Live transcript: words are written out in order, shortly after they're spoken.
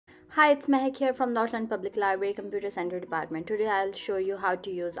Hi, it's Mehak here from Northland Public Library Computer Center Department. Today I'll show you how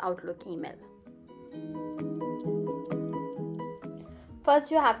to use Outlook email.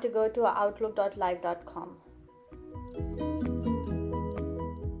 First, you have to go to outlook.live.com.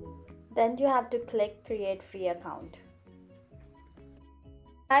 Then you have to click Create Free Account.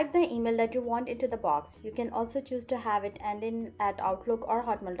 Type the email that you want into the box. You can also choose to have it end in at Outlook or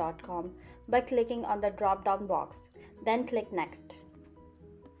Hotmail.com by clicking on the drop-down box. Then click Next.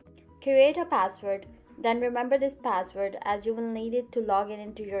 Create a password, then remember this password as you will need it to log in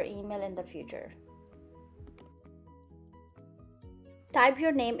into your email in the future. Type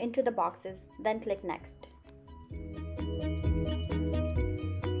your name into the boxes, then click Next.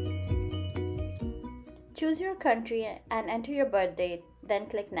 Choose your country and enter your birth date, then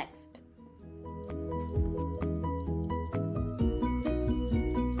click Next.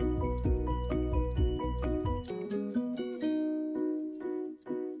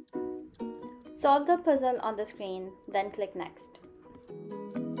 Solve the puzzle on the screen, then click Next.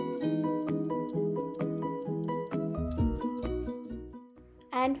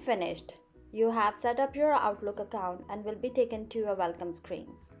 And finished. You have set up your Outlook account and will be taken to a welcome screen.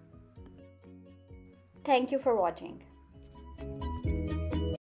 Thank you for watching.